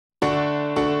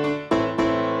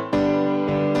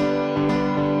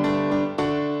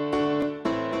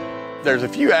There's a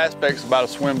few aspects about a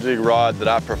swim jig rod that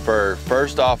I prefer.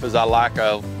 First off is I like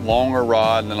a longer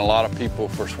rod than a lot of people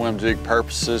for swim jig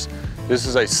purposes. This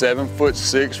is a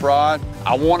 7'6" rod.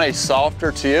 I want a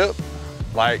softer tip,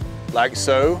 like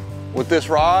so, with this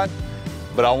rod,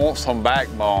 but I want some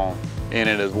backbone in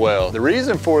it as well. The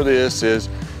reason for this is,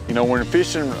 you know, when you're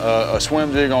fishing a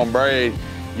swim jig on braid,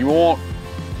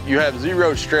 you have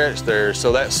zero stretch there,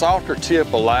 so that softer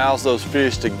tip allows those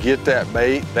fish to get that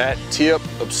bait. That tip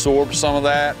absorbs some of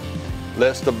that,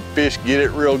 lets the fish get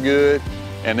it real good,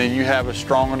 and then you have a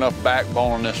strong enough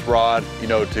backbone on this rod, you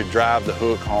know, to drive the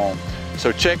hook home.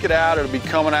 So check it out, it'll be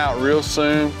coming out real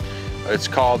soon. It's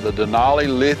called the Denali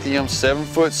Lithium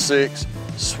 7'6"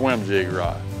 swim jig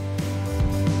rod.